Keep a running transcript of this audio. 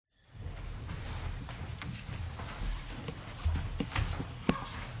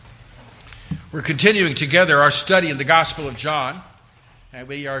We're continuing together our study in the Gospel of John, and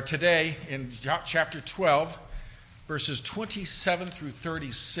we are today in chapter 12, verses 27 through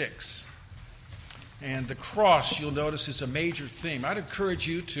 36. And the cross, you'll notice, is a major theme. I'd encourage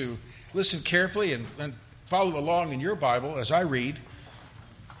you to listen carefully and follow along in your Bible as I read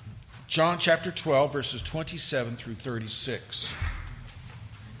John chapter 12, verses 27 through 36.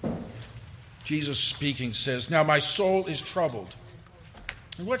 Jesus speaking says, "Now my soul is troubled,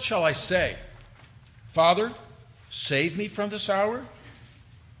 and what shall I say? Father, save me from this hour?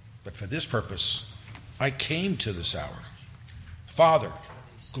 But for this purpose I came to this hour. Father,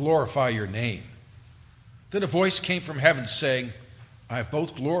 glorify your name." Then a voice came from heaven saying, "I have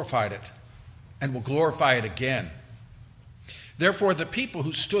both glorified it and will glorify it again." Therefore the people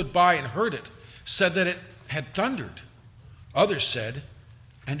who stood by and heard it said that it had thundered. Others said,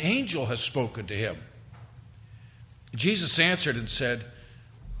 "An angel has spoken to him." Jesus answered and said,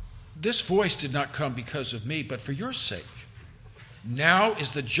 "This voice did not come because of me, but for your sake. Now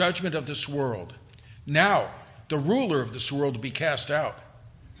is the judgment of this world. Now the ruler of this world will be cast out.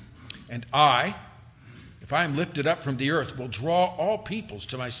 And I, if I am lifted up from the earth, will draw all peoples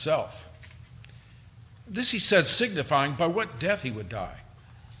to myself." This he said, signifying by what death he would die.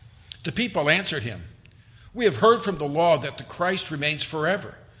 The people answered him, "We have heard from the law that the Christ remains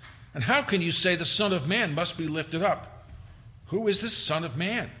forever. And how can you say the Son of Man must be lifted up? Who is this Son of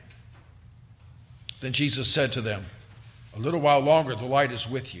Man?" Then Jesus said to them, "A little while longer the light is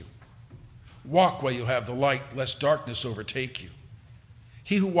with you. Walk while you have the light, lest darkness overtake you.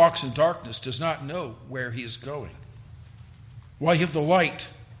 He who walks in darkness does not know where he is going. While you have the light,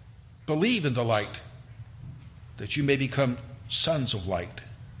 believe in the light, that you may become sons of light."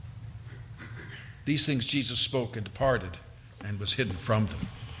 These things Jesus spoke and departed, and was hidden from them.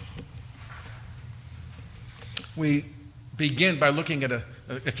 We begin by looking at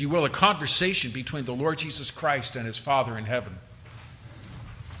if you will, a conversation between the Lord Jesus Christ and his Father in heaven.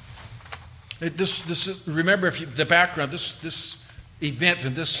 Remember, the background, this event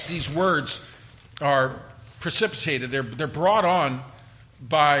and these words are precipitated. They're brought on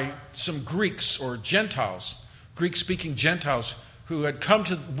by some Greeks or Gentiles, Greek-speaking Gentiles, who had come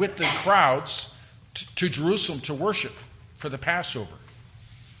with the crowds to Jerusalem to worship for the Passover.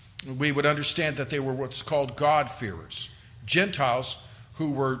 We would understand that they were what's called God-fearers, Gentiles who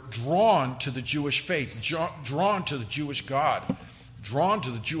were drawn to the Jewish faith, drawn to the Jewish God, drawn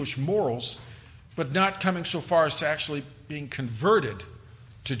to the Jewish morals, but not coming so far as to actually being converted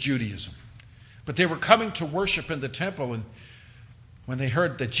to Judaism. But they were coming to worship in the temple, and when they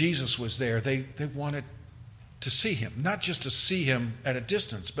heard that Jesus was there, they wanted to see him, not just to see him at a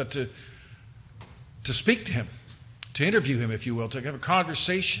distance, but to speak to him, to interview him, if you will, to have a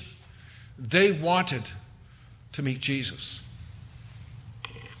conversation. They wanted to meet Jesus.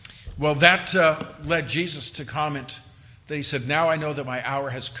 Well, that led Jesus to comment that he said, "Now I know that my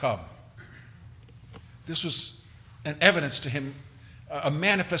hour has come." This was an evidence to him, a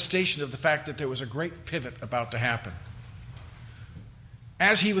manifestation of the fact that there was a great pivot about to happen.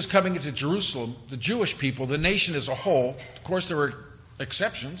 As he was coming into Jerusalem, the Jewish people, the nation as a whole, of course there were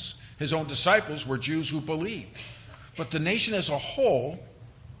exceptions. His own disciples were Jews who believed. But the nation as a whole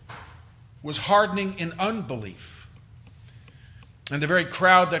was hardening in unbelief. And the very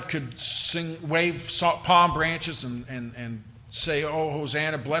crowd that could wave palm branches and say, "Oh,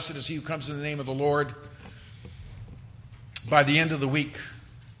 Hosanna, blessed is he who comes in the name of the Lord," by the end of the week,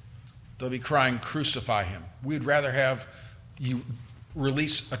 they'll be crying, "Crucify him. We'd rather have you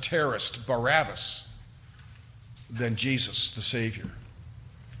release a terrorist, Barabbas, than Jesus, the Savior."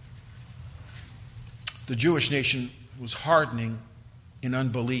 The Jewish nation was hardening in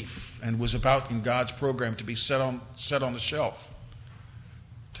unbelief and was about, in God's program, to be set on the shelf,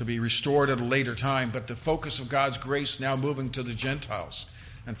 to be restored at a later time. But the focus of God's grace now moving to the Gentiles.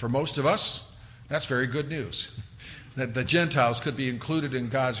 And for most of us, that's very good news, that the Gentiles could be included in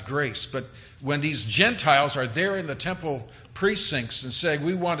God's grace. But when these Gentiles are there in the temple precincts and saying,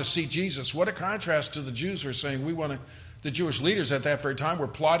 "We want to see Jesus," what a contrast to the Jews who are saying, the Jewish leaders at that very time were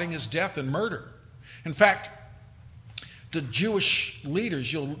plotting his death and murder. In fact, the Jewish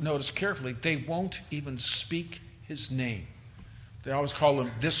leaders, you'll notice carefully, they won't even speak his name. They always call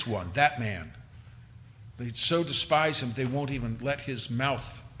him this one, that man. They so despise him, they won't even let his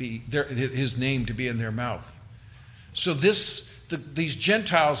name to be in their mouth. So these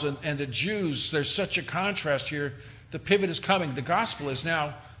Gentiles and the Jews, there's such a contrast here. The pivot is coming. The gospel is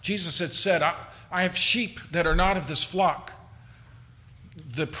now, Jesus had said, I have sheep that are not of this flock.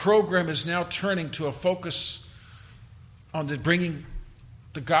 The program is now turning to a focus on bringing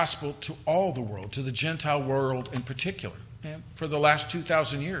the gospel to all the world, to the Gentile world in particular. And for the last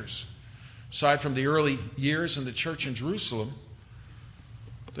 2,000 years, Aside from the early years in the church in Jerusalem,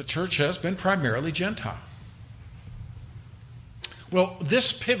 the church has been primarily Gentile. Well,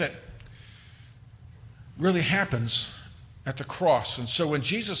 this pivot really happens at the cross. And so when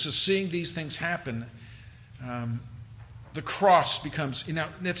Jesus is seeing these things happen, the cross becomes,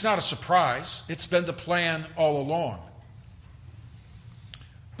 it's not a surprise. It's been the plan all along.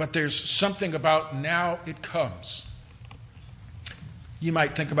 But there's something about now it comes. You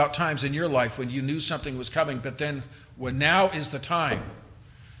might think about times in your life when you knew something was coming, but then when now is the time.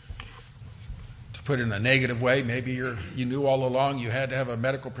 To put it in a negative way, maybe you knew all along you had to have a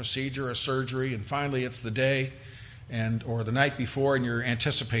medical procedure, a surgery, and finally it's the day or the night before and you're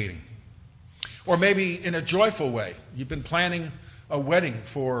anticipating. Or maybe in a joyful way, you've been planning a wedding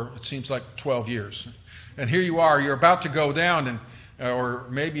for, it seems like 12 years. And here you are, you're about to go down, or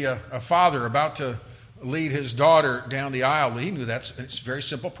maybe a father about to lead his daughter down the aisle. He knew it's a very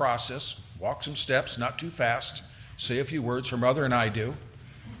simple process. Walk some steps, not too fast. Say a few words. Her mother and I do.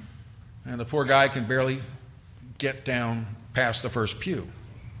 And the poor guy can barely get down past the first pew.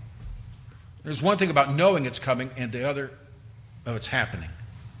 There's one thing about knowing it's coming and the other, it's happening.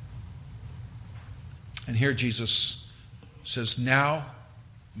 And here Jesus says, now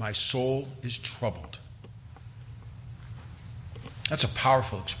my soul is troubled. That's a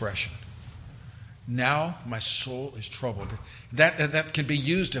powerful expression. Now my soul is troubled. That can be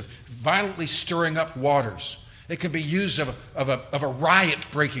used of violently stirring up waters. It can be used of a riot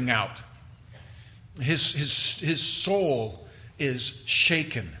breaking out. His soul is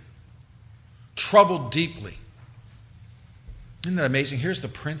shaken, troubled deeply. Isn't that amazing? Here's the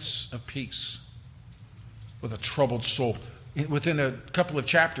Prince of Peace with a troubled soul. Within a couple of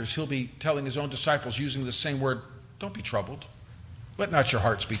chapters, he'll be telling his own disciples, using the same word, don't be troubled. Let not your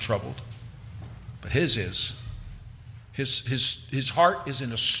hearts be troubled. But his is. His heart is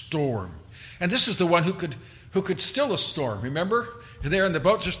in a storm. And this is the one who could still a storm. Remember? There in the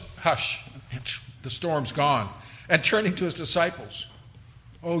boat, just hush. The storm's gone. And turning to his disciples,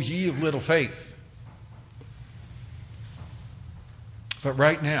 oh, ye of little faith. But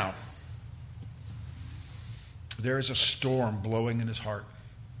right now, there is a storm blowing in his heart.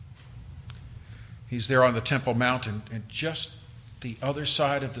 He's there on the Temple Mount, and just the other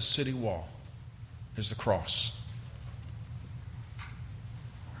side of the city wall is the cross.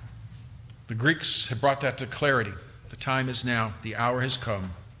 The Greeks have brought that to clarity. The time is now. The hour has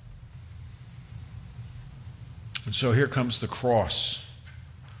come. And so here comes the cross.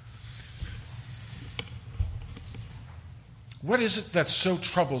 What is it that so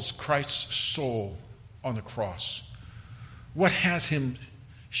troubles Christ's soul on the cross? What has him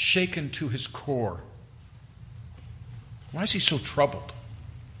shaken to his core? Why is he so troubled?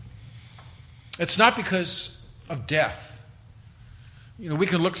 It's not because of death. We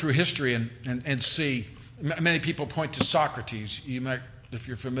can look through history and see. Many people point to Socrates. You might, if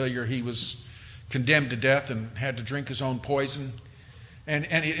you're familiar, he was condemned to death and had to drink his own poison. And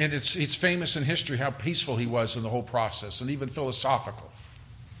it's famous in history how peaceful he was in the whole process, and even philosophical.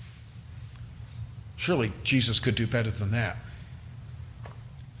 Surely Jesus could do better than that.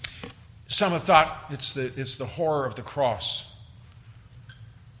 Some have thought it's the horror of the cross.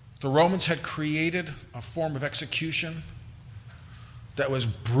 The Romans had created a form of execution that was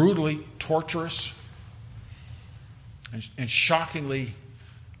brutally torturous and shockingly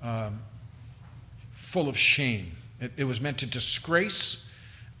full of shame. It was meant to disgrace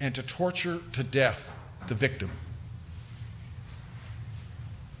and to torture to death the victim.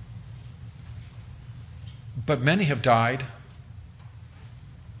 But many have died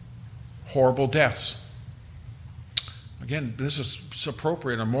horrible deaths. Again, this is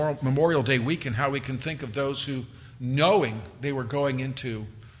appropriate on Memorial Day weekend, how we can think of those who, knowing they were going into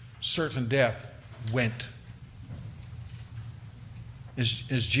certain death, went.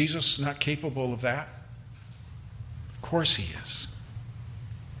 Is Jesus not capable of that? Of course he is.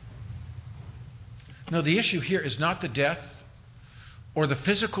 No, the issue here is not the death or the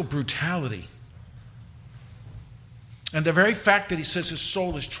physical brutality. And the very fact that he says his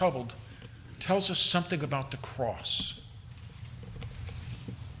soul is troubled tells us something about the cross.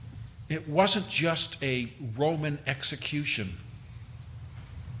 It wasn't just a Roman execution.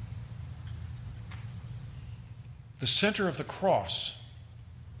 The center of the cross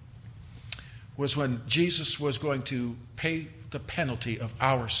was when Jesus was going to pay the penalty of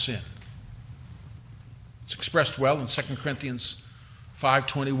our sin. It's expressed well in 2 Corinthians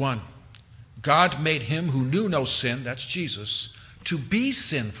 5:21. God made him who knew no sin, that's Jesus, to be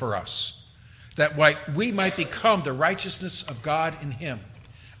sin for us, that we might become the righteousness of God in him.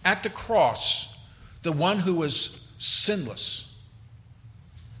 At the cross, the one who was sinless,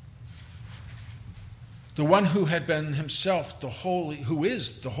 the one who had been himself who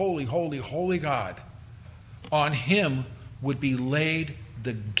is the holy, holy, holy God, on him would be laid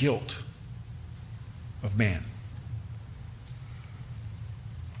the guilt of man.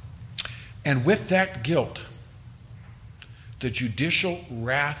 And with that guilt, the judicial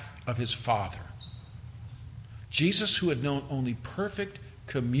wrath of his Father. Jesus, who had known only perfect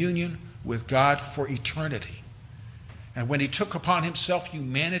communion with God for eternity, and when he took upon himself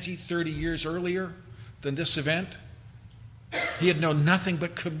humanity 30 years earlier than this event, he had known nothing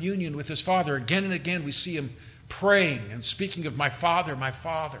but communion with his Father. Again and again we see him praying and speaking of my Father, my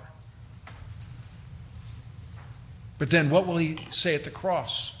Father. But then what will he say at the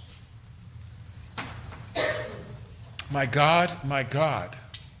cross? My God,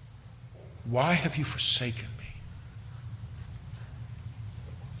 why have you forsaken me?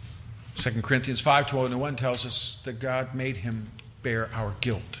 2 Corinthians 5:21 tells us that God made him bear our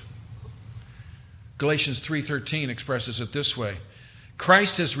guilt. Galatians 3:13 expresses it this way: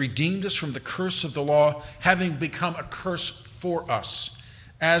 Christ has redeemed us from the curse of the law, having become a curse for us.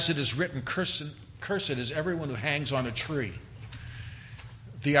 As it is written, cursed is everyone who hangs on a tree.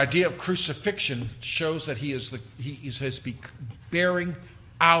 The idea of crucifixion shows that he is bearing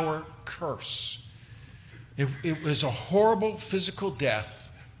our curse. It was a horrible physical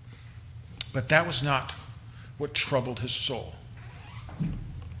death, but that was not what troubled his soul.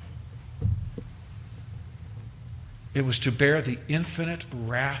 It was to bear the infinite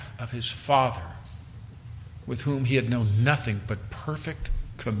wrath of his Father, with whom he had known nothing but perfect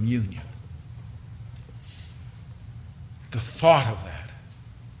communion. The thought of that.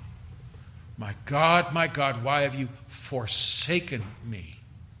 My God, why have you forsaken me?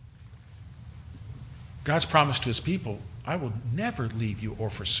 God's promise to his people, I will never leave you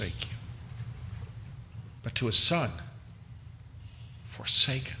or forsake you. But to his Son,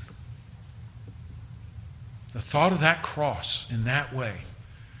 forsaken. The thought of that cross in that way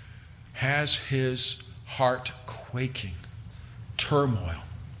has his heart quaking, turmoil.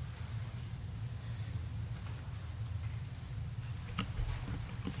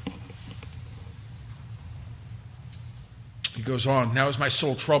 He goes on, now is my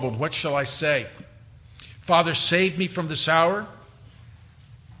soul troubled. What shall I say? Father, save me from this hour.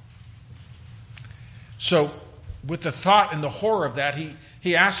 So, with the thought and the horror of that,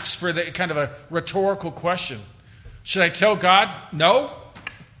 he asks for the kind of a rhetorical question. Should I tell God, no?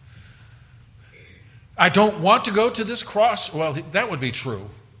 I don't want to go to this cross? Well, that would be true.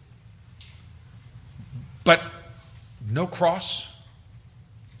 But no cross?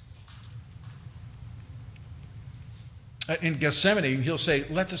 In Gethsemane, he'll say,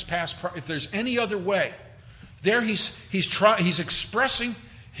 let this pass. If there's any other way. There he's expressing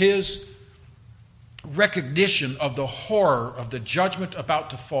his recognition of the horror of the judgment about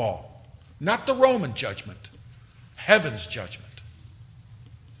to fall. Not the Roman judgment, heaven's judgment.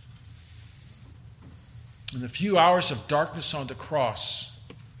 In the few hours of darkness on the cross,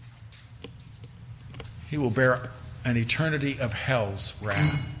 he will bear an eternity of hell's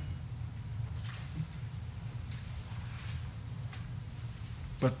wrath.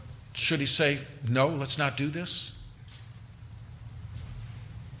 But should he say, no, let's not do this?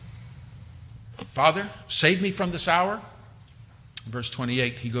 Father, save me from this hour. Verse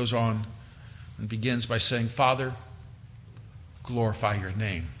 28, he goes on and begins by saying, Father, glorify your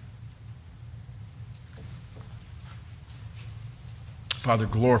name. Father,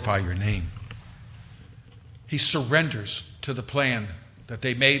 glorify your name. He surrenders to the plan that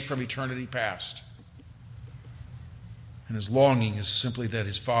they made from eternity past. And his longing is simply that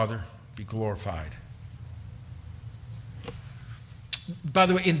his Father be glorified. By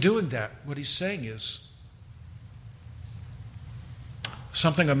the way, in doing that, what he's saying is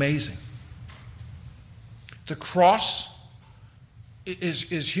something amazing. The cross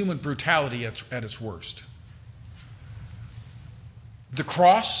is human brutality at its worst. The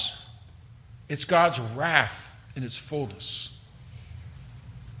cross, it's God's wrath in its fullness.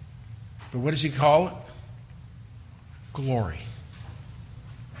 But what does he call it? Glory.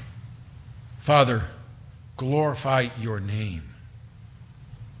 Father, glorify your name.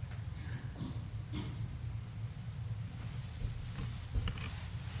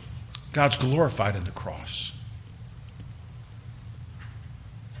 God's glorified in the cross.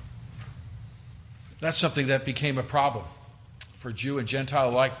 That's something that became a problem for Jew and Gentile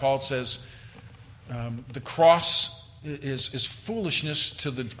alike. Paul says the cross is foolishness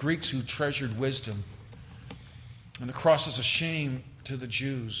to the Greeks who treasured wisdom. And the cross is a shame to the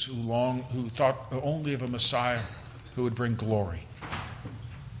Jews who thought only of a Messiah who would bring glory.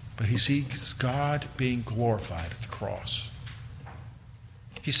 But he sees God being glorified at the cross.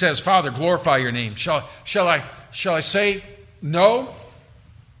 He says, Father, glorify your name. Shall I say no?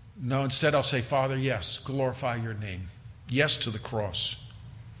 No, instead I'll say, Father, yes, glorify your name. Yes to the cross.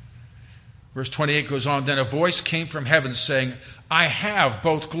 Verse 28 goes on, then a voice came from heaven saying, I have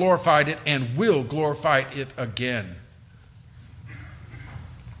both glorified it and will glorify it again.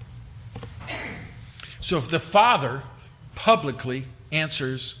 So if the Father publicly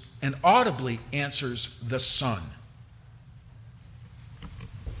answers and audibly answers the Son.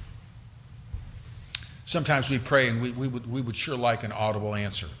 Sometimes we pray and we would sure like an audible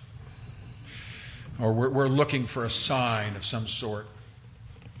answer. Or we're looking for a sign of some sort.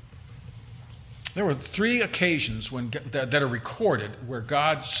 There were 3 occasions that are recorded where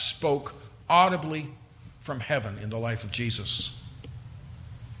God spoke audibly from heaven in the life of Jesus.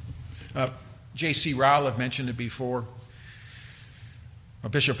 J.C. Ryle, I've mentioned it before.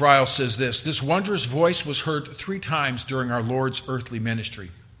 Bishop Ryle says this wondrous voice was heard 3 times during our Lord's earthly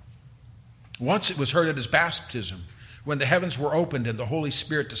ministry. Once it was heard at his baptism, when the heavens were opened and the Holy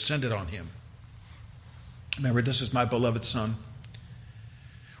Spirit descended on him. Remember, this is my beloved Son.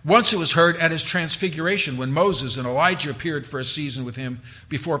 Once it was heard at his transfiguration, when Moses and Elijah appeared for a season with him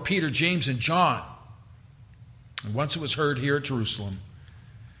before Peter, James, and John. And once it was heard here at Jerusalem,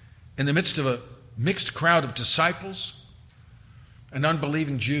 in the midst of a mixed crowd of disciples and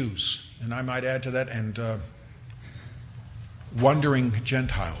unbelieving Jews, and I might add to that, and wondering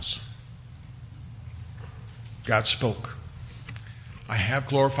Gentiles. God spoke. I have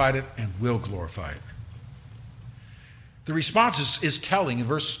glorified it and will glorify it. The response is telling in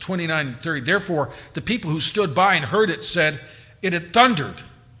verses 29 and 30. Therefore, the people who stood by and heard it said, it had thundered.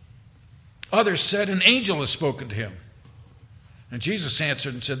 Others said, an angel has spoken to him. And Jesus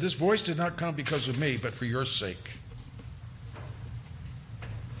answered and said, this voice did not come because of me, but for your sake.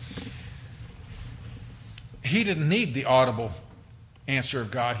 He didn't need the audible answer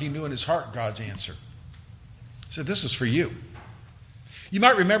of God. He knew in his heart God's answer. He said, this is for you. You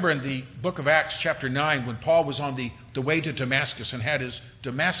might remember in the book of Acts, chapter 9, when Paul was on the way to Damascus and had his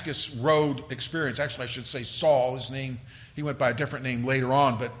Damascus Road experience. Actually, I should say Saul, his name. He went by a different name later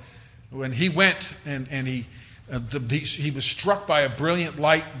on. But when he went and he was struck by a brilliant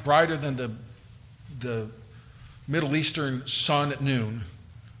light, brighter than the Middle Eastern sun at noon,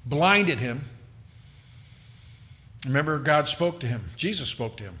 blinded him. Remember, God spoke to him. Jesus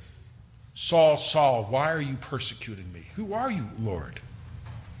spoke to him. Saul, Saul, why are you persecuting me? Who are you, Lord?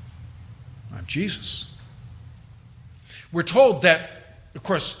 I'm Jesus. We're told that, of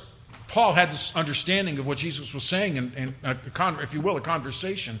course, Paul had this understanding of what Jesus was saying, and if you will, a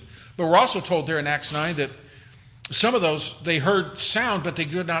conversation. But we're also told there in Acts 9 that some of those, they heard sound, but they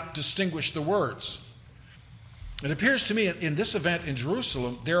did not distinguish the words. It appears to me in this event in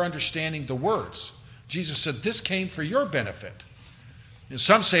Jerusalem, they're understanding the words. Jesus said, this came for your benefit. And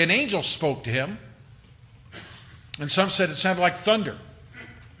some say an angel spoke to him, and some said it sounded like thunder.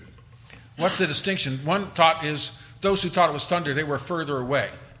 What's the distinction? One thought is those who thought it was thunder, they were further away.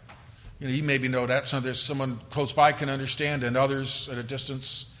 You maybe know that. There's someone close by can understand, and others at a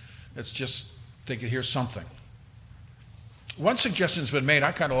distance, it's just they could hear something. One suggestion's been made,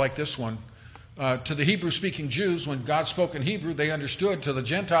 I kind of like this one. To the Hebrew-speaking Jews, when God spoke in Hebrew, they understood. To the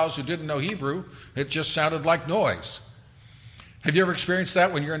Gentiles who didn't know Hebrew, it just sounded like noise. Have you ever experienced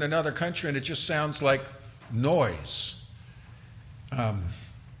that when you're in another country and it just sounds like noise?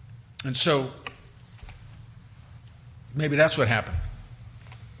 And so, maybe that's what happened.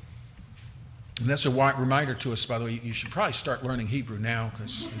 And that's a reminder to us, by the way, you should probably start learning Hebrew now,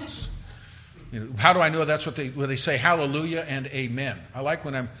 because it's, how do I know that's what they say, hallelujah and amen? I like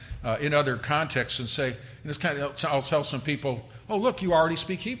when I'm in other contexts and say, I'll tell some people, oh, look, you already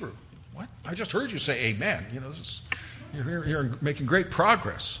speak Hebrew. What? I just heard you say amen. You're making great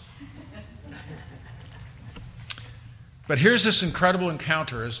progress. But here's this incredible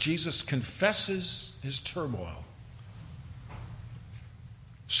encounter as Jesus confesses his turmoil,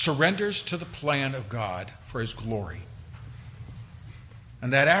 surrenders to the plan of God for his glory.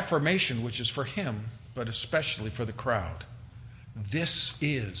 And that affirmation, which is for him, but especially for the crowd. This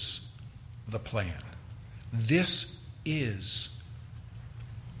is the plan. This is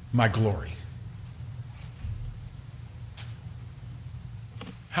my glory.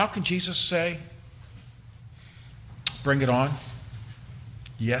 How can Jesus say, bring it on?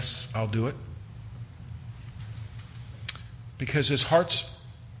 Yes, I'll do it. Because his heart's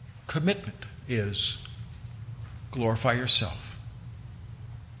commitment is glorify yourself.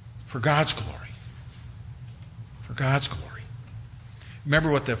 For God's glory. For God's glory.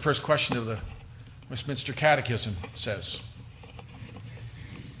 Remember what the first question of the Westminster Catechism says.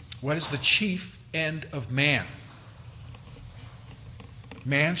 What is the chief end of man?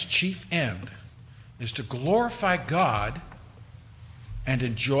 man's chief end is to glorify God and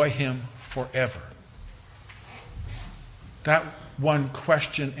enjoy Him forever. That one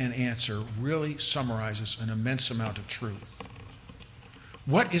question and answer really summarizes an immense amount of truth.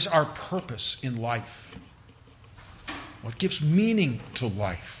 What is our purpose in life? What gives meaning to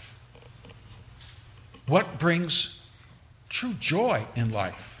life? What brings true joy in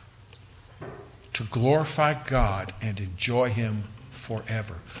life? To glorify God and enjoy Him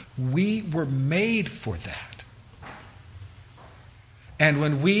forever. We were made for that. And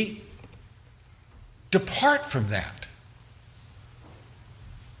when we depart from that,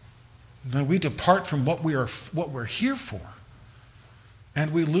 when we depart from what we're here for,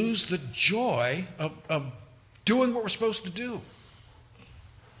 and we lose the joy of doing what we're supposed to do.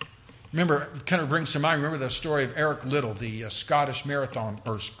 Remember, it kind of brings to mind, remember the story of Eric Liddell, the Scottish marathon,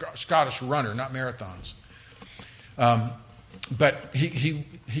 or Scottish runner, not marathons. But he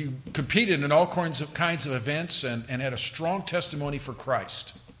competed in all kinds of events and had a strong testimony for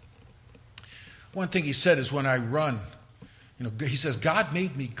Christ. One thing he said is, when I run, he says, God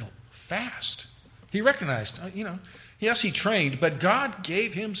made me fast. He recognized, yes, he trained, but God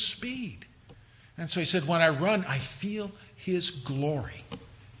gave him speed. And so he said, when I run, I feel His glory.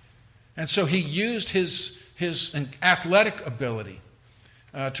 And so he used his athletic ability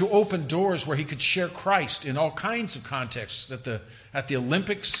to open doors where he could share Christ in all kinds of contexts. At the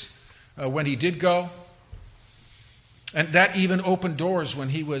Olympics, when he did go. And that even opened doors when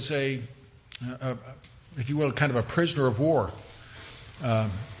he was if you will, kind of a prisoner of war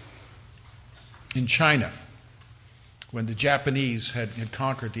in China, when the Japanese had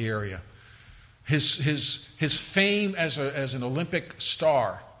conquered the area. His fame as an Olympic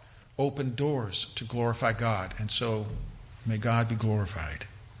star opened doors to glorify God. And so may God be glorified.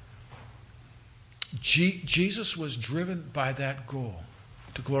 Jesus was driven by that goal,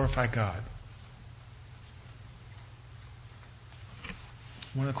 to glorify God.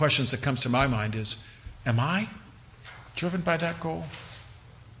 One of the questions that comes to my mind is, am I driven by that goal?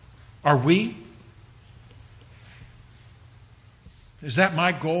 Are we? Is that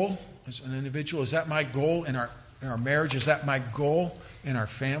my goal as an individual? Is that my goal in our marriage? Is that my goal in our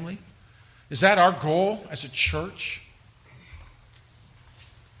family? Is that our goal as a church?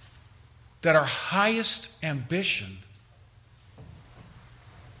 That our highest ambition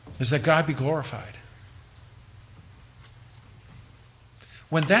is that God be glorified.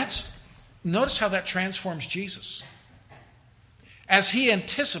 Notice how that transforms Jesus. As He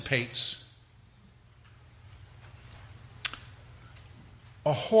anticipates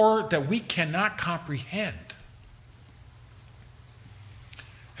a horror that we cannot comprehend,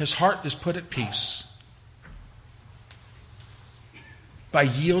 His heart is put at peace by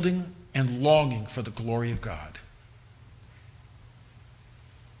yielding and longing for the glory of God.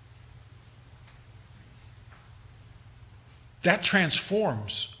 That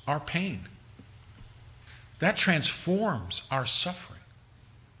transforms our pain. That transforms our suffering.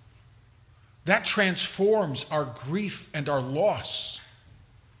 That transforms our grief and our loss.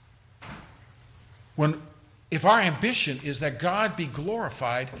 If our ambition is that God be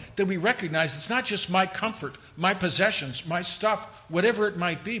glorified, then we recognize it's not just my comfort, my possessions, my stuff, whatever it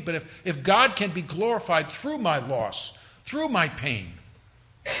might be, but if God can be glorified through my loss, through my pain,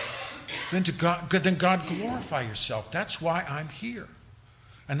 then God glorify yourself. That's why I'm here.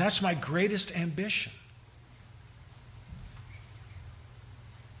 And that's my greatest ambition.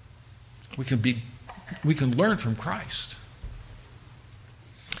 We can learn from Christ.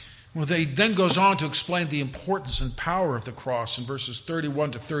 Well, he then goes on to explain the importance and power of the cross in verses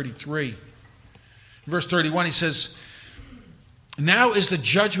 31 to 33. In verse 31, he says, now is the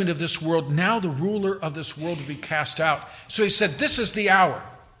judgment of this world, now the ruler of this world to be cast out. So he said, this is the hour.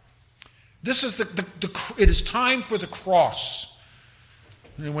 This is it is time for the cross.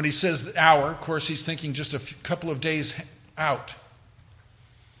 And when he says the hour, of course, he's thinking just a couple of days out.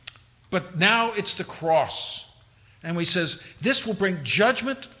 But now it's the cross. And he says, this will bring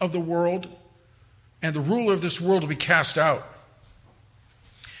judgment of the world, and the ruler of this world will be cast out.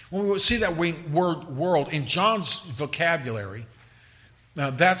 When we see that word world in John's vocabulary,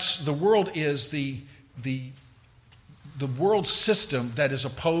 the world is the world system that is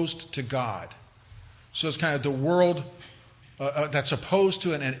opposed to God. So it's kind of the world that's opposed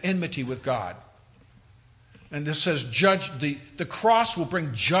to an enmity with God. And this says, the cross will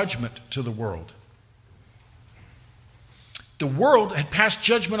bring judgment to the world. The world had passed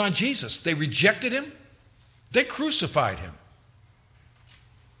judgment on Jesus. They rejected Him. They crucified Him.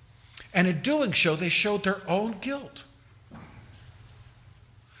 And in doing so, they showed their own guilt.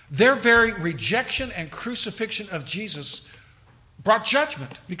 Their very rejection and crucifixion of Jesus brought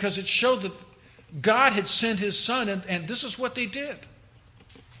judgment because it showed that God had sent his Son, and this is what they did.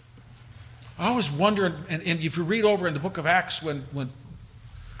 I always wonder, and if you read over in the book of Acts when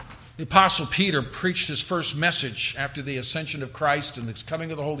the Apostle Peter preached his first message after the ascension of Christ and the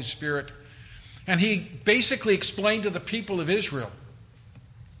coming of the Holy Spirit, and he basically explained to the people of Israel,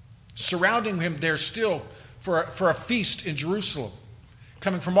 surrounding him there still for a feast in Jerusalem,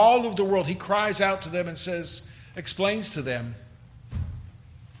 coming from all over the world, he cries out to them and explains to them,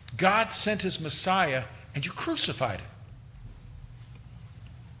 God sent his Messiah and you crucified him.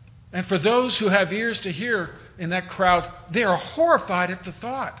 And for those who have ears to hear in that crowd, they are horrified at the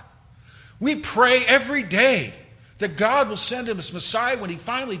thought. We pray every day that God will send him his Messiah. When he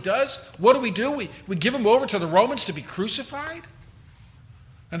finally does, what do? We give him over to the Romans to be crucified?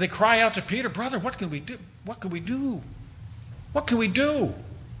 And they cry out to Peter, brother, what can we do? What can we do? What can we do?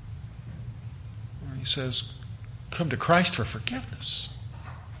 And he says, come to Christ for forgiveness.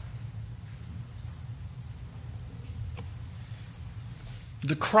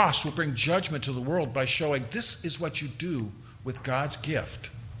 The cross will bring judgment to the world by showing this is what you do with God's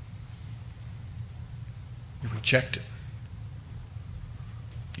gift. You reject it.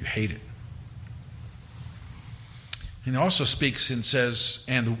 You hate it. And he also speaks and says,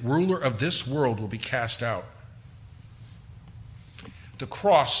 and the ruler of this world will be cast out. The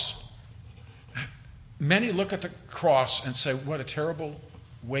cross, many look at the cross and say, what a terrible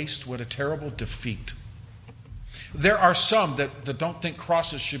waste, what a terrible defeat. There are some that don't think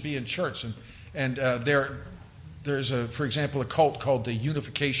crosses should be in church. And there's, for example, a cult called the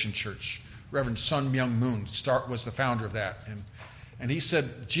Unification Church. Reverend Sun Myung Moon was the founder of that. And he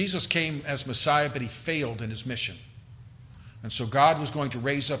said Jesus came as Messiah, but he failed in his mission. And so God was going to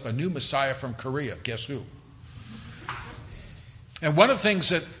raise up a new Messiah from Korea. Guess who? And one of the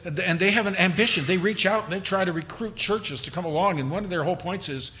things and they have an ambition. They reach out and they try to recruit churches to come along. And one of their whole points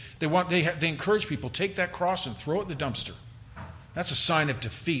is they encourage people, take that cross and throw it in the dumpster. That's a sign of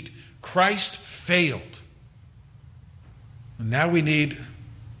defeat. Christ failed. And now we need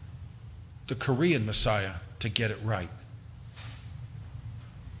the Korean Messiah to get it right.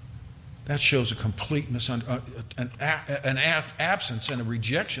 That shows a complete an absence and a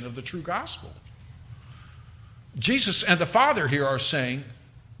rejection of the true gospel. Jesus and the Father here are saying,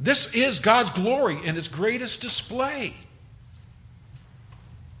 this is God's glory in its greatest display.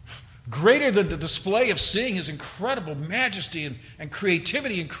 Greater than the display of seeing his incredible majesty and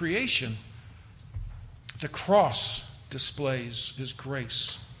creativity in creation, the cross displays his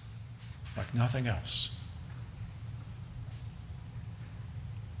grace like nothing else.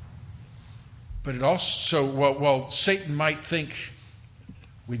 But it also, while Satan might think,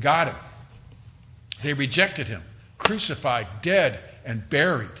 we got him. They rejected him, crucified, dead, and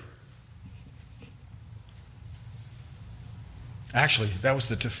buried. Actually, that was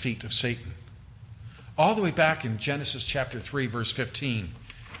the defeat of Satan. All the way back in Genesis chapter 3, verse 15,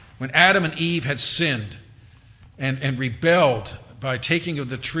 when Adam and Eve had sinned and rebelled by taking of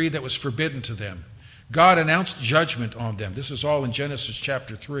the tree that was forbidden to them, God announced judgment on them. This is all in Genesis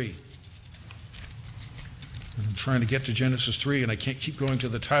chapter 3. I'm trying to get to Genesis 3, and I can't keep going to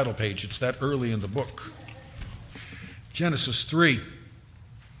the title page. It's that early in the book. Genesis 3. You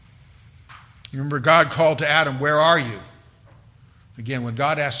remember God called to Adam, where are you? Again, when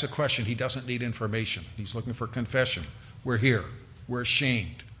God asks a question, he doesn't need information. He's looking for confession. We're here. We're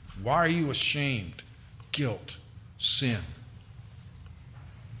ashamed. Why are you ashamed? Guilt. Sin.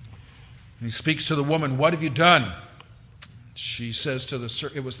 And he speaks to the woman, what have you done? She says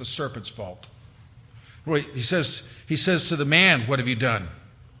it was the serpent's fault. Well, he says to the man, what have you done?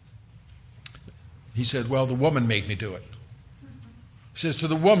 He said, well, the woman made me do it. He says to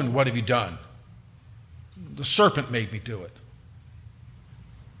the woman, what have you done? The serpent made me do it.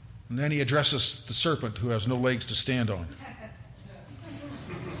 And then he addresses the serpent who has no legs to stand on.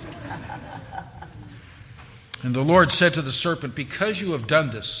 And the Lord said to the serpent, because you have done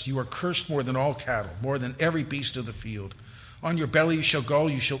this, you are cursed more than all cattle, more than every beast of the field. On your belly you shall go,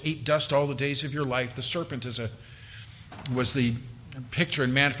 you shall eat dust all the days of your life. The serpent was the picture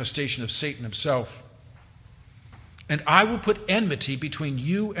and manifestation of Satan himself. And I will put enmity between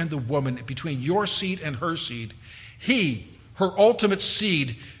you and the woman, between your seed and her seed. He, her ultimate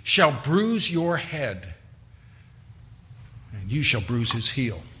seed, shall bruise your head, and you shall bruise his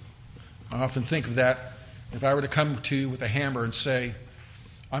heel. I often think of that if I were to come to you with a hammer and say,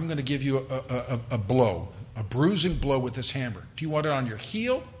 I'm going to give you a blow, a bruising blow with this hammer. Do you want it on your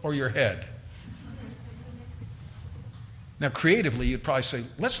heel or your head? Now, creatively, you'd probably say,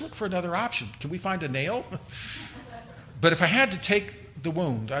 let's look for another option. Can we find a nail? But if I had to take the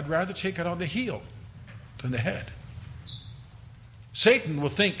wound, I'd rather take it on the heel than the head. Satan will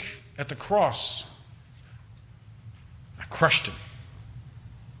think at the cross, I crushed him.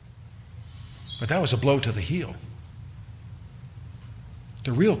 But that was a blow to the heel.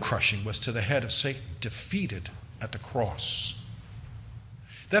 The real crushing was to the head of Satan, defeated at the cross.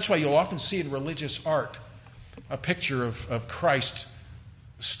 That's why you'll often see in religious art a picture of Christ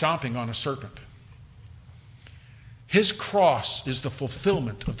stomping on a serpent. His cross is the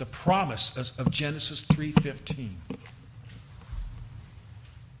fulfillment of the promise of Genesis 3:15.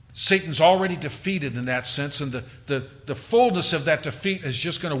 Satan's already defeated in that sense, and the fullness of that defeat is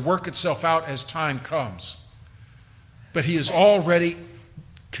just going to work itself out as time comes. But he is already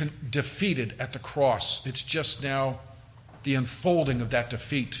defeated at the cross. It's just now the unfolding of that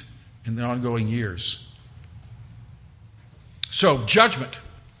defeat in the ongoing years. So, judgment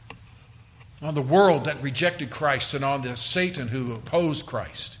on the world that rejected Christ and on the Satan who opposed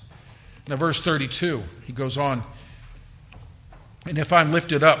Christ. Now, verse 32, he goes on, and if I'm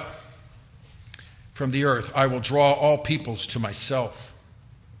lifted up from the earth, I will draw all peoples to myself.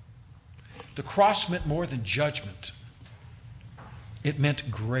 The cross meant more than judgment. It meant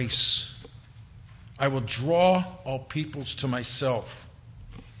grace. I will draw all peoples to myself.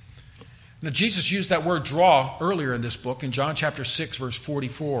 Now, Jesus used that word draw earlier in this book in John chapter 6, verse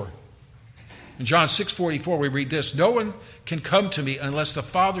 44. In John 6:44, we read this, no one can come to me unless the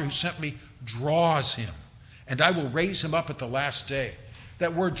Father who sent me draws him, and I will raise him up at the last day.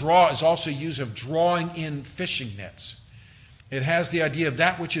 That word draw is also used of drawing in fishing nets. It has the idea of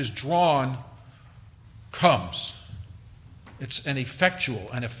that which is drawn comes. It's an effectual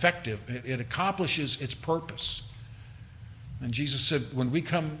and effective. It accomplishes its purpose. And Jesus said, when we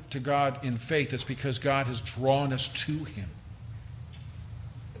come to God in faith, it's because God has drawn us to him.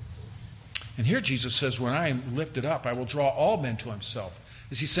 And here Jesus says, when I am lifted up, I will draw all men to himself.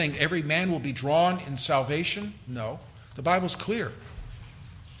 Is he saying every man will be drawn in salvation? No. The Bible's clear.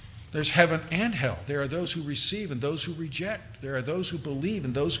 There's heaven and hell. There are those who receive and those who reject. There are those who believe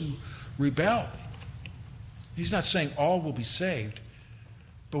and those who rebel. He's not saying all will be saved,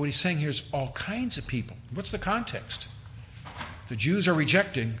 but what he's saying here is all kinds of people. What's the context? The Jews are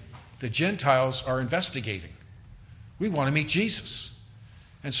rejecting. The Gentiles are investigating. We want to meet Jesus.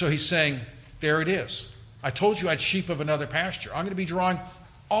 And so he's saying, there it is. I told you I'd sheep of another pasture. I'm going to be drawing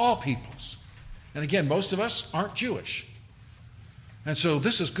all peoples. And again, most of us aren't Jewish. And so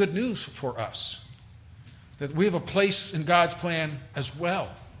this is good news for us, that we have a place in God's plan as well.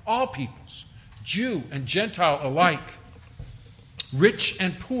 All peoples, Jew and Gentile alike, rich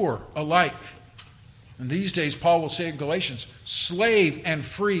and poor alike. And these days, Paul will say in Galatians, slave and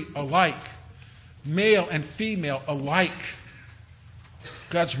free alike, male and female alike.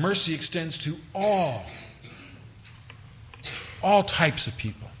 God's mercy extends to all types of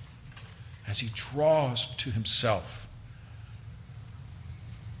people as he draws to himself.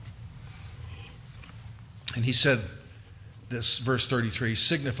 And he said this, verse 33,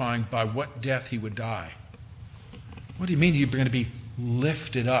 signifying by what death he would die. What do you mean you're going to be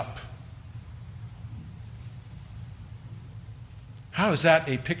lifted up? How is that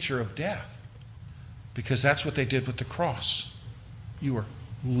a picture of death? Because that's what they did with the cross. You were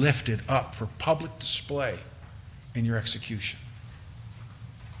lifted up for public display in your execution.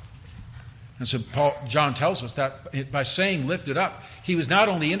 And so John tells us that by saying lifted up, he was not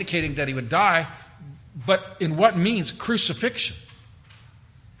only indicating that he would die, but in what means crucifixion.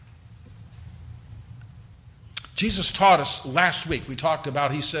 Jesus taught us last week, we talked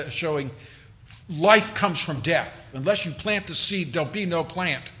about, he said, showing life comes from death. Unless you plant the seed, there'll be no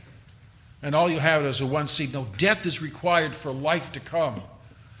plant. And all you have is a one seed. No, death is required for life to come.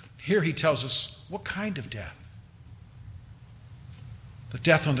 Here he tells us, what kind of death? The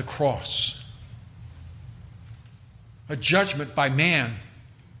death on the cross. A judgment by man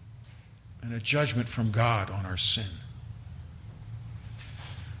and a judgment from God on our sin.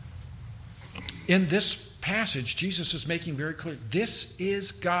 In this passage, Jesus is making very clear, this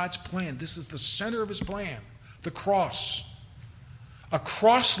is God's plan. This is the center of his plan, the cross. A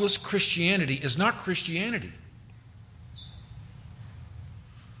crossless Christianity is not Christianity.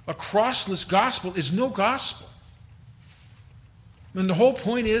 A crossless gospel is no gospel. And the whole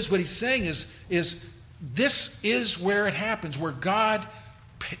point is, what he's saying is this is where it happens, where God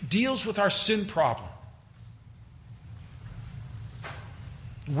deals with our sin problem.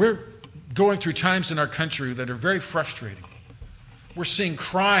 We're going through times in our country that are very frustrating. We're seeing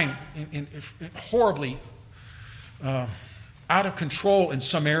crime in horribly out of control in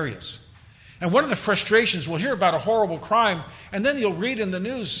some areas. And one of the frustrations, we'll hear about a horrible crime, and then you'll read in the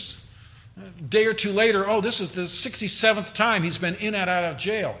news a day or two later, this is the 67th time he's been in and out of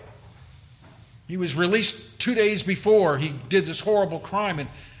jail. He was released 2 days before he did this horrible crime,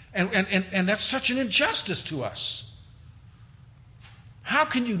 and that's such an injustice to us. How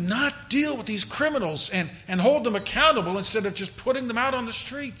can you not deal with these criminals and hold them accountable instead of just putting them out on the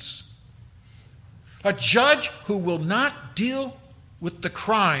streets? A judge who will not deal with the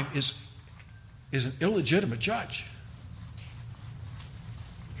crime is an illegitimate judge.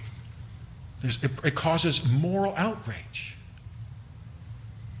 It causes moral outrage.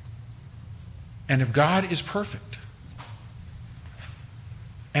 And if God is perfect,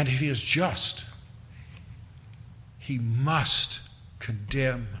 and if he is just, he must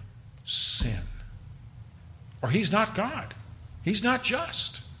condemn sin. Or he's not God. He's not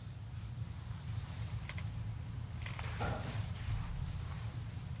just.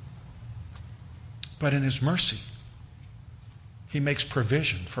 But in his mercy, he makes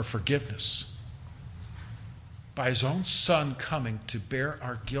provision for forgiveness by his own Son coming to bear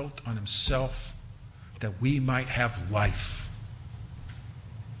our guilt on himself that we might have life.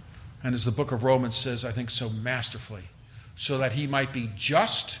 And as the book of Romans says, I think so masterfully, so that he might be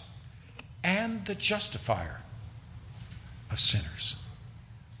just and the justifier of sinners.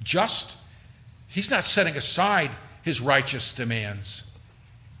 Just, he's not setting aside his righteous demands.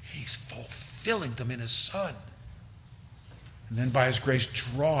 He's fulfilling them in his Son. And then by his grace,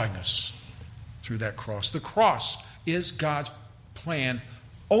 drawing us through that cross. The cross is God's plan,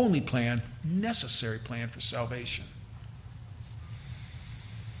 only plan, necessary plan for salvation.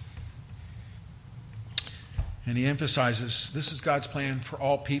 And he emphasizes this is God's plan for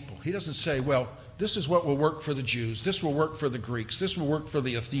all people. He doesn't say, well, this is what will work for the Jews, this will work for the Greeks, this will work for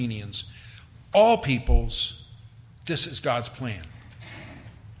the Athenians. All peoples, this is God's plan.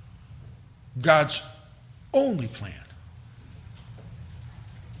 God's only plan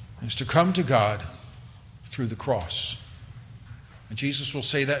is to come to God through the cross. And Jesus will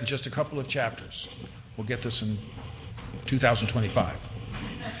say that in just a couple of chapters. We'll get this in 2025.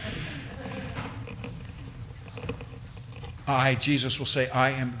 Jesus will say, I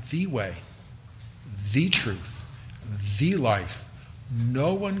am the way, the truth, the life.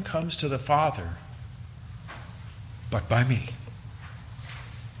 No one comes to the Father but by me.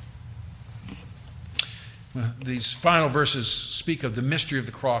 These final verses speak of the mystery of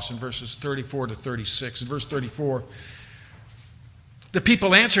the cross in verses 34 to 36. In verse 34, the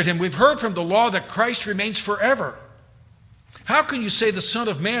people answered him, we've heard from the law that Christ remains forever. How can you say the Son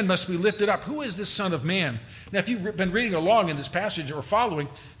of Man must be lifted up? Who is this Son of Man? Now, if you've been reading along in this passage or following,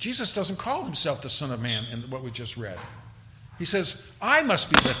 Jesus doesn't call himself the Son of Man in what we just read. He says, I must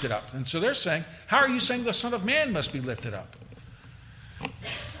be lifted up. And so they're saying, how are you saying the Son of Man must be lifted up?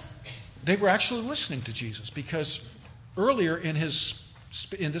 They were actually listening to Jesus because earlier in this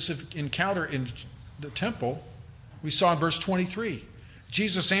encounter in the temple, we saw in verse 23,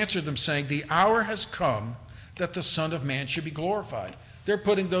 Jesus answered them saying, the hour has come that the Son of Man should be glorified. They're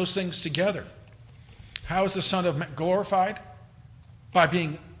putting those things together. How is the Son of Man glorified? By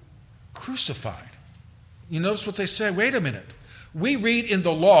being crucified. You notice what they say? Wait a minute. We read in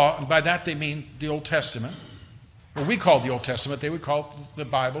the law, and by that they mean the Old Testament, or we call the Old Testament, they would call the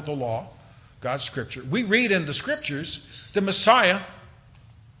Bible the law, God's Scripture. We read in the Scriptures the Messiah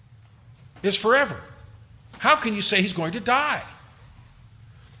is forever. How can you say he's going to die?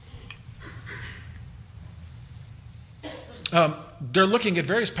 They're looking at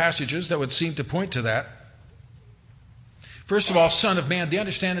various passages that would seem to point to that. First of all, Son of Man. They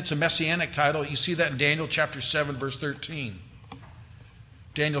understand it's a messianic title. You see that in Daniel chapter 7, verse 13.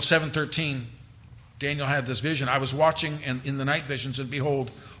 Daniel 7:13. Daniel had this vision. I was watching in the night visions, and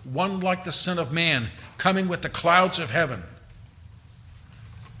behold, one like the Son of Man coming with the clouds of heaven.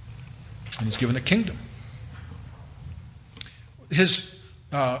 And he's given a kingdom. His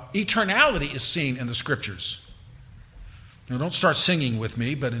eternality is seen in the Scriptures. Now, don't start singing with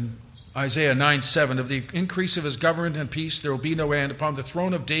me, but in Isaiah 9:7, of the increase of his government and peace there will be no end upon the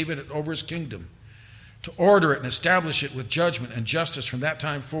throne of David and over his kingdom, to order it and establish it with judgment and justice from that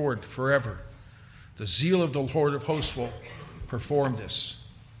time forward forever. The zeal of the Lord of hosts will perform this.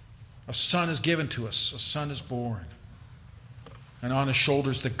 A son is given to us, a son is born, and on his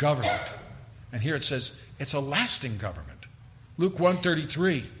shoulders the government. And here it says it's a lasting government. Luke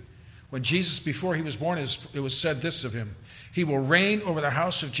 1:33, when Jesus, before he was born, it was said this of him, he will reign over the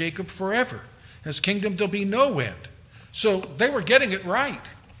house of Jacob forever. His kingdom there'll be no end. So they were getting it right.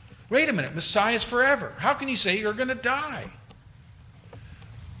 Wait a minute, Messiah is forever. How can you say you're going to die?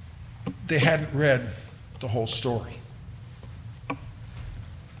 They hadn't read the whole story.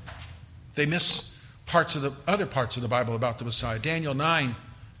 They miss other parts of the Bible about the Messiah. Daniel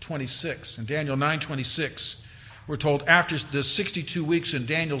 9:26. In Daniel 9:26, we're told after the 62 weeks in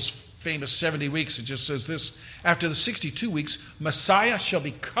Daniel's famous 70 weeks, it just says this: after the 62 weeks, Messiah shall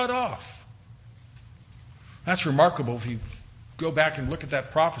be cut off. That's remarkable. If you go back and look at that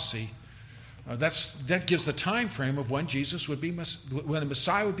prophecy, that gives the time frame of when Jesus would be, when the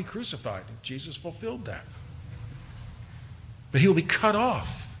Messiah would be crucified. Jesus fulfilled that. But he will be cut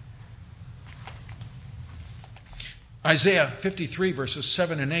off. Isaiah 53, verses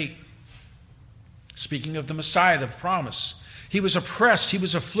 7 and 8, speaking of the Messiah, the promise. He was oppressed, he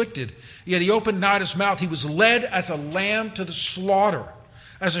was afflicted, yet he opened not his mouth. He was led as a lamb to the slaughter.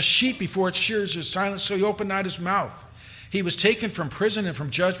 As a sheep before its shearers is silent, so he opened not his mouth. He was taken from prison and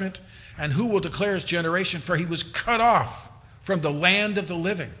from judgment, and who will declare his generation? For he was cut off from the land of the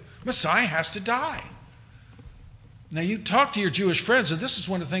living. Messiah has to die. Now you talk to your Jewish friends, and this is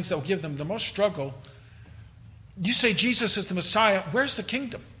one of the things that will give them the most struggle. You say Jesus is the Messiah, where's the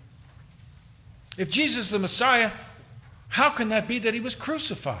kingdom? If Jesus is the Messiah, how can that be that he was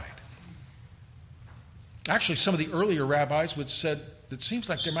crucified? Actually, some of the earlier rabbis would said it seems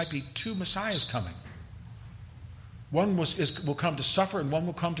like there might be two Messiahs coming. One will come to suffer and one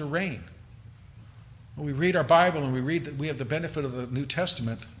will come to reign. When we read our Bible and we read that we have the benefit of the New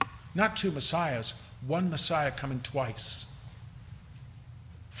Testament, not two Messiahs, one Messiah coming twice.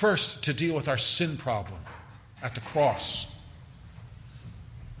 First, to deal with our sin problem at the cross.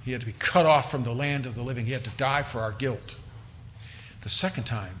 He had to be cut off from the land of the living. He had to die for our guilt. The second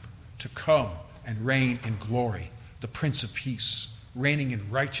time, to come and reign in glory, the Prince of Peace, reigning in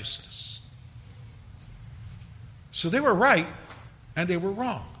righteousness. So they were right and they were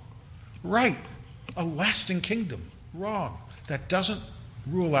wrong. Right, a lasting kingdom. Wrong, that doesn't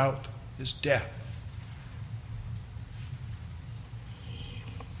rule out his death.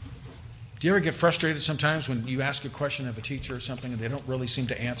 Do you ever get frustrated sometimes when you ask a question of a teacher or something and they don't really seem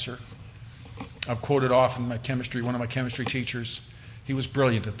to answer? I've quoted often one of my chemistry teachers. He was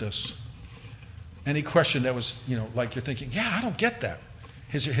brilliant at this. Any question that was, like you're thinking, yeah, I don't get that.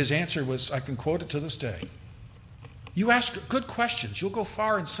 His answer was, I can quote it to this day. You ask good questions, you'll go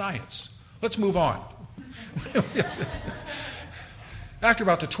far in science. Let's move on. After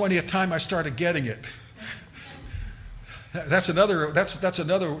about the 20th time I started getting it. That's another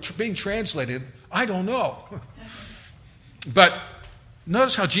being translated, I don't know. But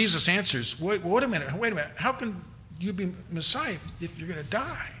notice how Jesus answers, wait a minute, how can you be Messiah if you're going to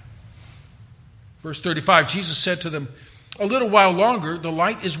die? Verse 35, Jesus said to them, a little while longer the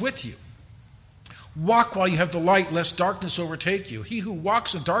light is with you. Walk while you have the light, lest darkness overtake you. He who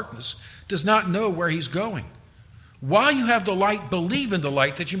walks in darkness does not know where he's going. While you have the light, believe in the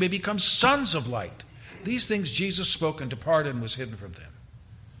light, that you may become sons of light. These things Jesus spoke and departed and was hidden from them.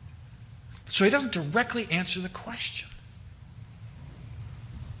 So he doesn't directly answer the question.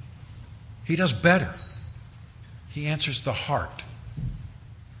 He does better. He answers the heart.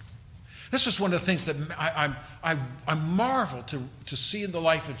 This is one of the things that I marvel to see in the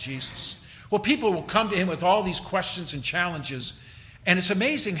life of Jesus. Well, people will come to him with all these questions and challenges, and it's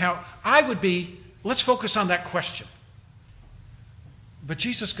amazing how I would be, let's focus on that question. But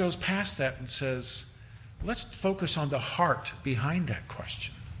Jesus goes past that and says, let's focus on the heart behind that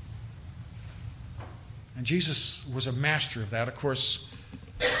question. And Jesus was a master of that. Of course,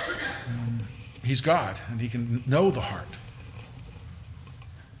 he's God, and he can know the heart.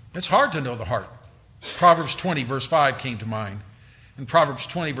 It's hard to know the heart. Proverbs 20, verse 5 came to mind. In Proverbs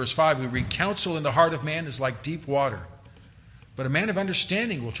 20, verse 5, we read, counsel in the heart of man is like deep water, but a man of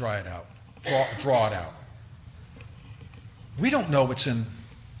understanding will draw it out. We don't know what's in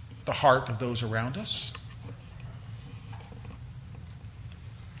the heart of those around us.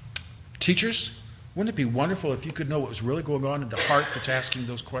 Teachers, wouldn't it be wonderful if you could know what was really going on in the heart that's asking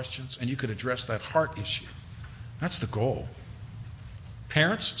those questions, and you could address that heart issue? That's the goal.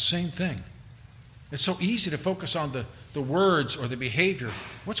 Parents, same thing. It's so easy to focus on the words or the behavior.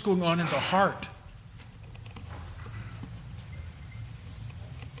 What's going on in the heart?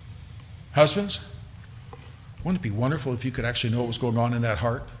 Husbands, wouldn't it be wonderful if you could actually know what was going on in that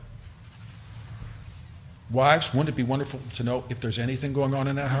heart? Wives, wouldn't it be wonderful to know if there's anything going on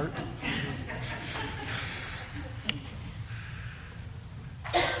in that heart?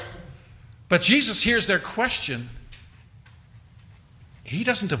 But Jesus hears their question. He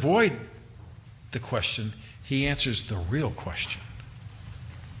doesn't avoid the question. He answers the real question.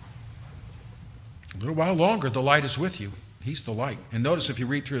 A little while longer, the light is with you. He's the light. And notice if you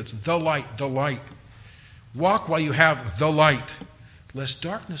read through it, it's the light, the light. Walk while you have the light, lest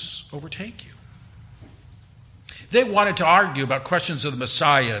darkness overtake you. They wanted to argue about questions of the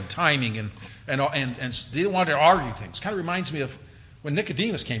Messiah and timing, and they wanted to argue things. Kind of reminds me of when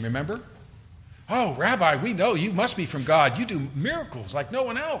Nicodemus came, remember? Oh, Rabbi, we know you must be from God. You do miracles like no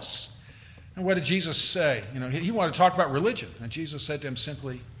one else. And what did Jesus say? He wanted to talk about religion. And Jesus said to him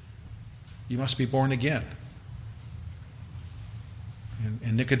simply, you must be born again.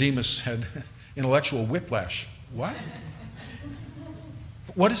 And Nicodemus had intellectual whiplash. What?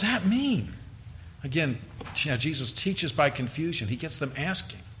 What does that mean? Again, Jesus teaches by confusion. He gets them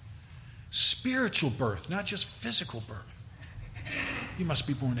asking. Spiritual birth, not just physical birth. You must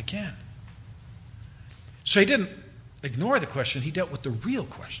be born again. So he didn't ignore the question. He dealt with the real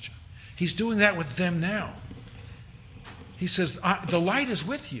question. He's doing that with them now. He says, the light is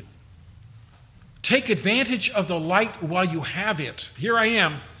with you. Take advantage of the light while you have it. Here I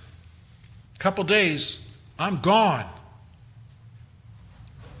am. A couple days, I'm gone.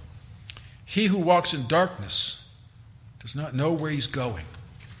 He who walks in darkness does not know where he's going.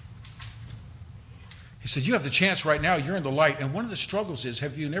 He said, you have the chance right now. You're in the light. And one of the struggles is,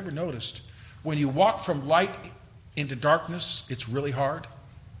 have you never noticed, when you walk from light into darkness, it's really hard?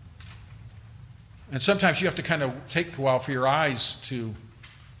 And sometimes you have to kind of take a while for your eyes to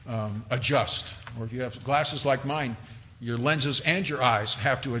adjust. Or if you have glasses like mine, your lenses and your eyes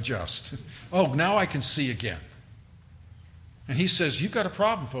have to adjust. Oh, now I can see again. And he says, you've got a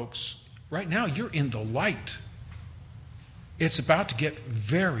problem, folks. Right now, you're in the light. It's about to get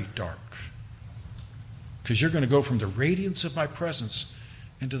very dark. Because you're going to go from the radiance of my presence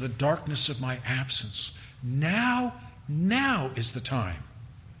into the darkness of my absence. Now is the time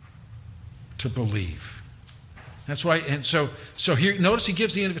to believe. That's why, and so here, notice he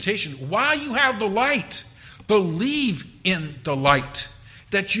gives the invitation. While you have the light, believe in the light,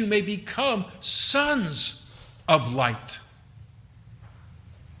 that you may become sons of light.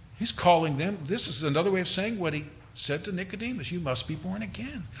 He's calling them, this is another way of saying what he said to Nicodemus, you must be born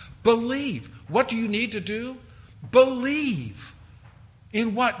again. Believe. What do you need to do? Believe.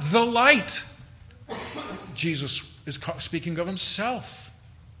 In what? The light. Jesus is speaking of himself.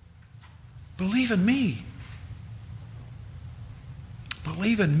 Believe in me.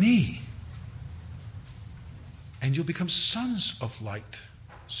 Believe in me. And you'll become sons of light.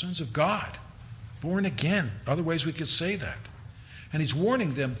 Sons of God. Born again. Other ways we could say that. And he's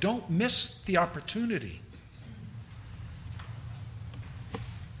warning them, don't miss the opportunity.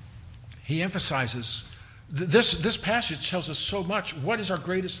 He emphasizes, this passage tells us so much. What is our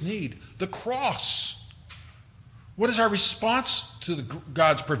greatest need? The cross. What is our response to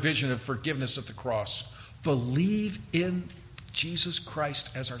God's provision of forgiveness at the cross? Believe in Jesus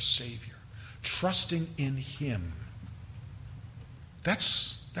Christ as our Savior. Trusting in Him.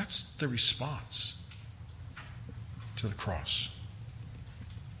 That's the response to the cross.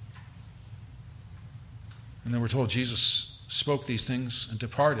 And then we're told Jesus spoke these things and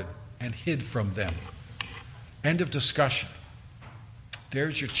departed and hid from them. End of discussion.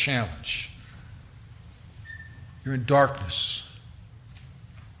 There's your challenge. You're in darkness.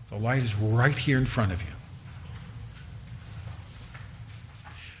 The light is right here in front of you.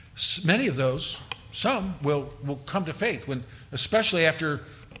 Many of those, some will come to faith, when, especially after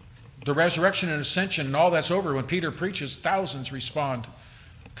the resurrection and ascension and all that's over. When Peter preaches, thousands respond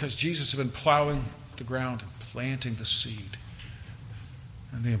because Jesus has been plowing the ground and planting the seed.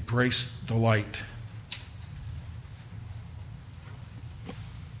 And they embrace the light.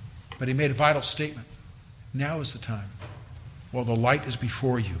 But he made a vital statement. Now is the time. While the light is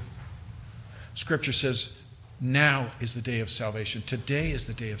before you. Scripture says, now is the day of salvation. Today is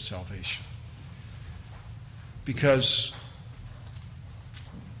the day of salvation. Because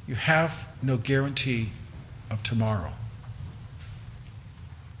you have no guarantee of tomorrow.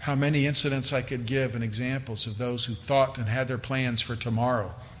 How many incidents I could give and examples of those who thought and had their plans for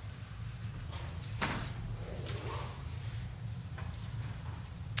tomorrow.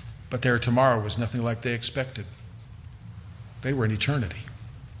 But their tomorrow was nothing like they expected. They were in eternity.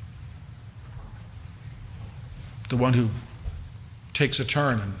 The one who takes a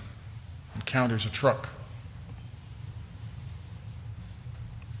turn and encounters a truck.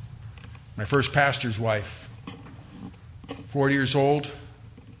 My first pastor's wife, 40 years old,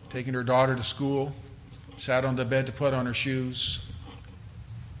 taking her daughter to school, sat on the bed to put on her shoes,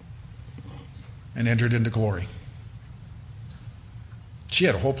 and entered into glory. She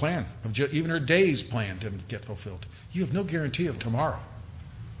had a whole plan. Even her day's plan didn't get fulfilled. You have no guarantee of tomorrow.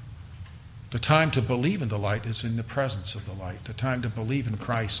 The time to believe in the light is in the presence of the light. The time to believe in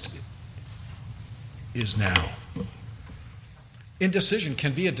Christ is now. Indecision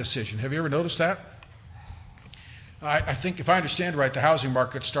can be a decision. Have you ever noticed that? I think, if I understand right, the housing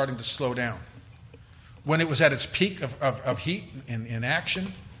market's starting to slow down. When it was at its peak of heat in action,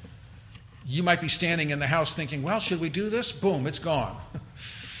 you might be standing in the house thinking, well, should we do this? Boom, it's gone.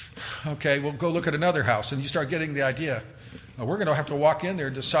 Okay, we'll go look at another house. And you start getting the idea. We're going to have to walk in there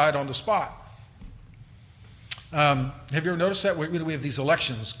and decide on the spot. Have you ever noticed that? We have these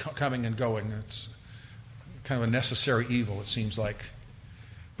elections coming and going. It's kind of a necessary evil, it seems like.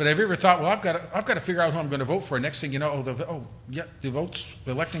 But have you ever thought, well, I've got to figure out who I'm going to vote for. Next thing you know, the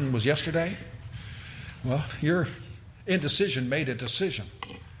electing was yesterday. Well, your indecision made a decision.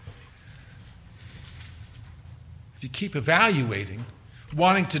 If you keep evaluating,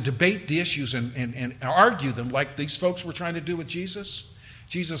 wanting to debate the issues and argue them like these folks were trying to do with Jesus,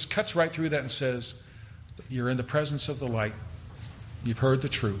 Jesus cuts right through that and says, you're in the presence of the light. You've heard the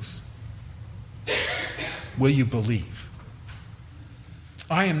truth. Will you believe?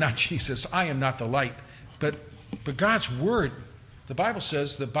 I am not Jesus. I am not the light. But God's word, the Bible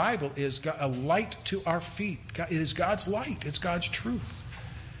says the Bible is a light to our feet. It is God's light. It's God's truth.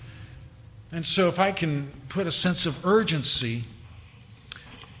 And so if I can put a sense of urgency,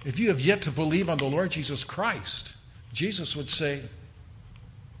 if you have yet to believe on the Lord Jesus Christ, Jesus would say,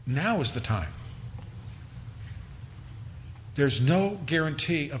 now is the time. There's no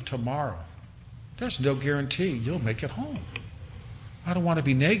guarantee of tomorrow. There's no guarantee you'll make it home. I don't want to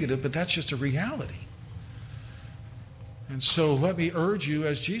be negative, but that's just a reality. And so let me urge you,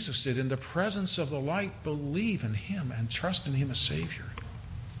 as Jesus did, in the presence of the light, believe in Him and trust in Him as Savior.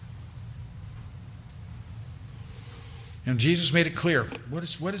 And Jesus made it clear. What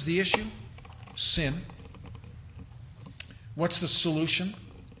is the issue? Sin. What's the solution?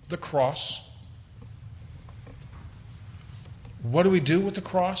 The cross. What do we do with the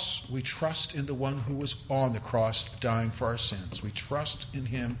cross? We trust in the one who was on the cross dying for our sins. We trust in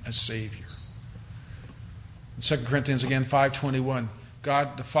Him as Savior. In 2 Corinthians again, 5:21,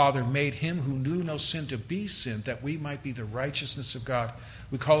 God the Father made Him who knew no sin to be sin, that we might be the righteousness of God.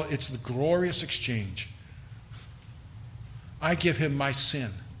 We call it's the glorious exchange. I give Him my sin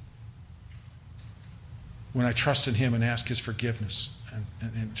when I trust in Him and ask His forgiveness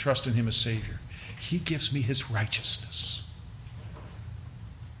and trust in Him as Savior. He gives me His righteousness.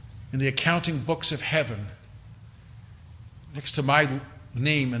 In the accounting books of heaven, next to my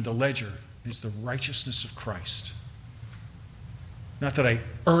name in the ledger is the righteousness of Christ. Not that I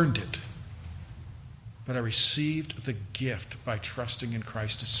earned it, but I received the gift by trusting in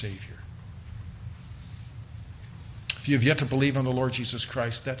Christ as Savior. If you have yet to believe on the Lord Jesus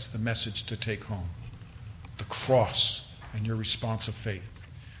Christ, that's the message to take home. The cross and your response of faith.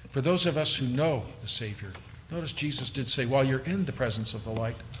 For those of us who know the Savior, notice Jesus did say, while you're in the presence of the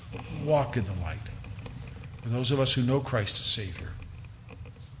light, walk in the light. For those of us who know Christ as Savior,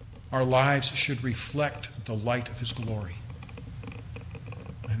 our lives should reflect the light of His glory.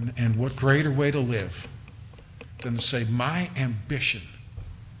 And what greater way to live than to say, my ambition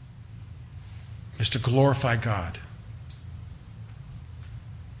is to glorify God.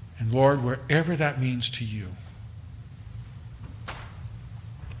 And Lord, wherever that means to you,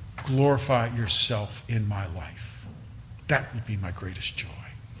 glorify yourself in my life. That would be my greatest joy.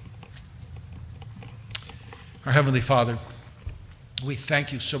 Our Heavenly Father, we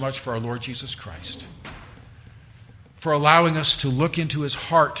thank you so much for our Lord Jesus Christ, for allowing us to look into His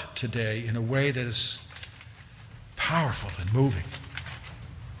heart today in a way that is powerful and moving.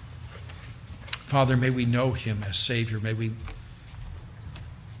 Father, may we know Him as Savior. May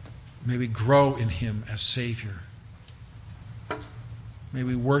we grow in Him as Savior. May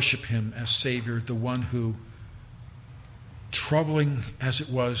we worship Him as Savior, the one who, troubling as it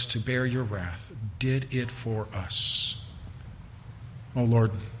was to bear your wrath, did it for us. Oh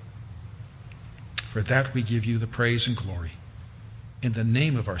Lord, for that we give you the praise and glory in the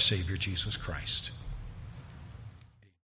name of our Savior, Jesus Christ.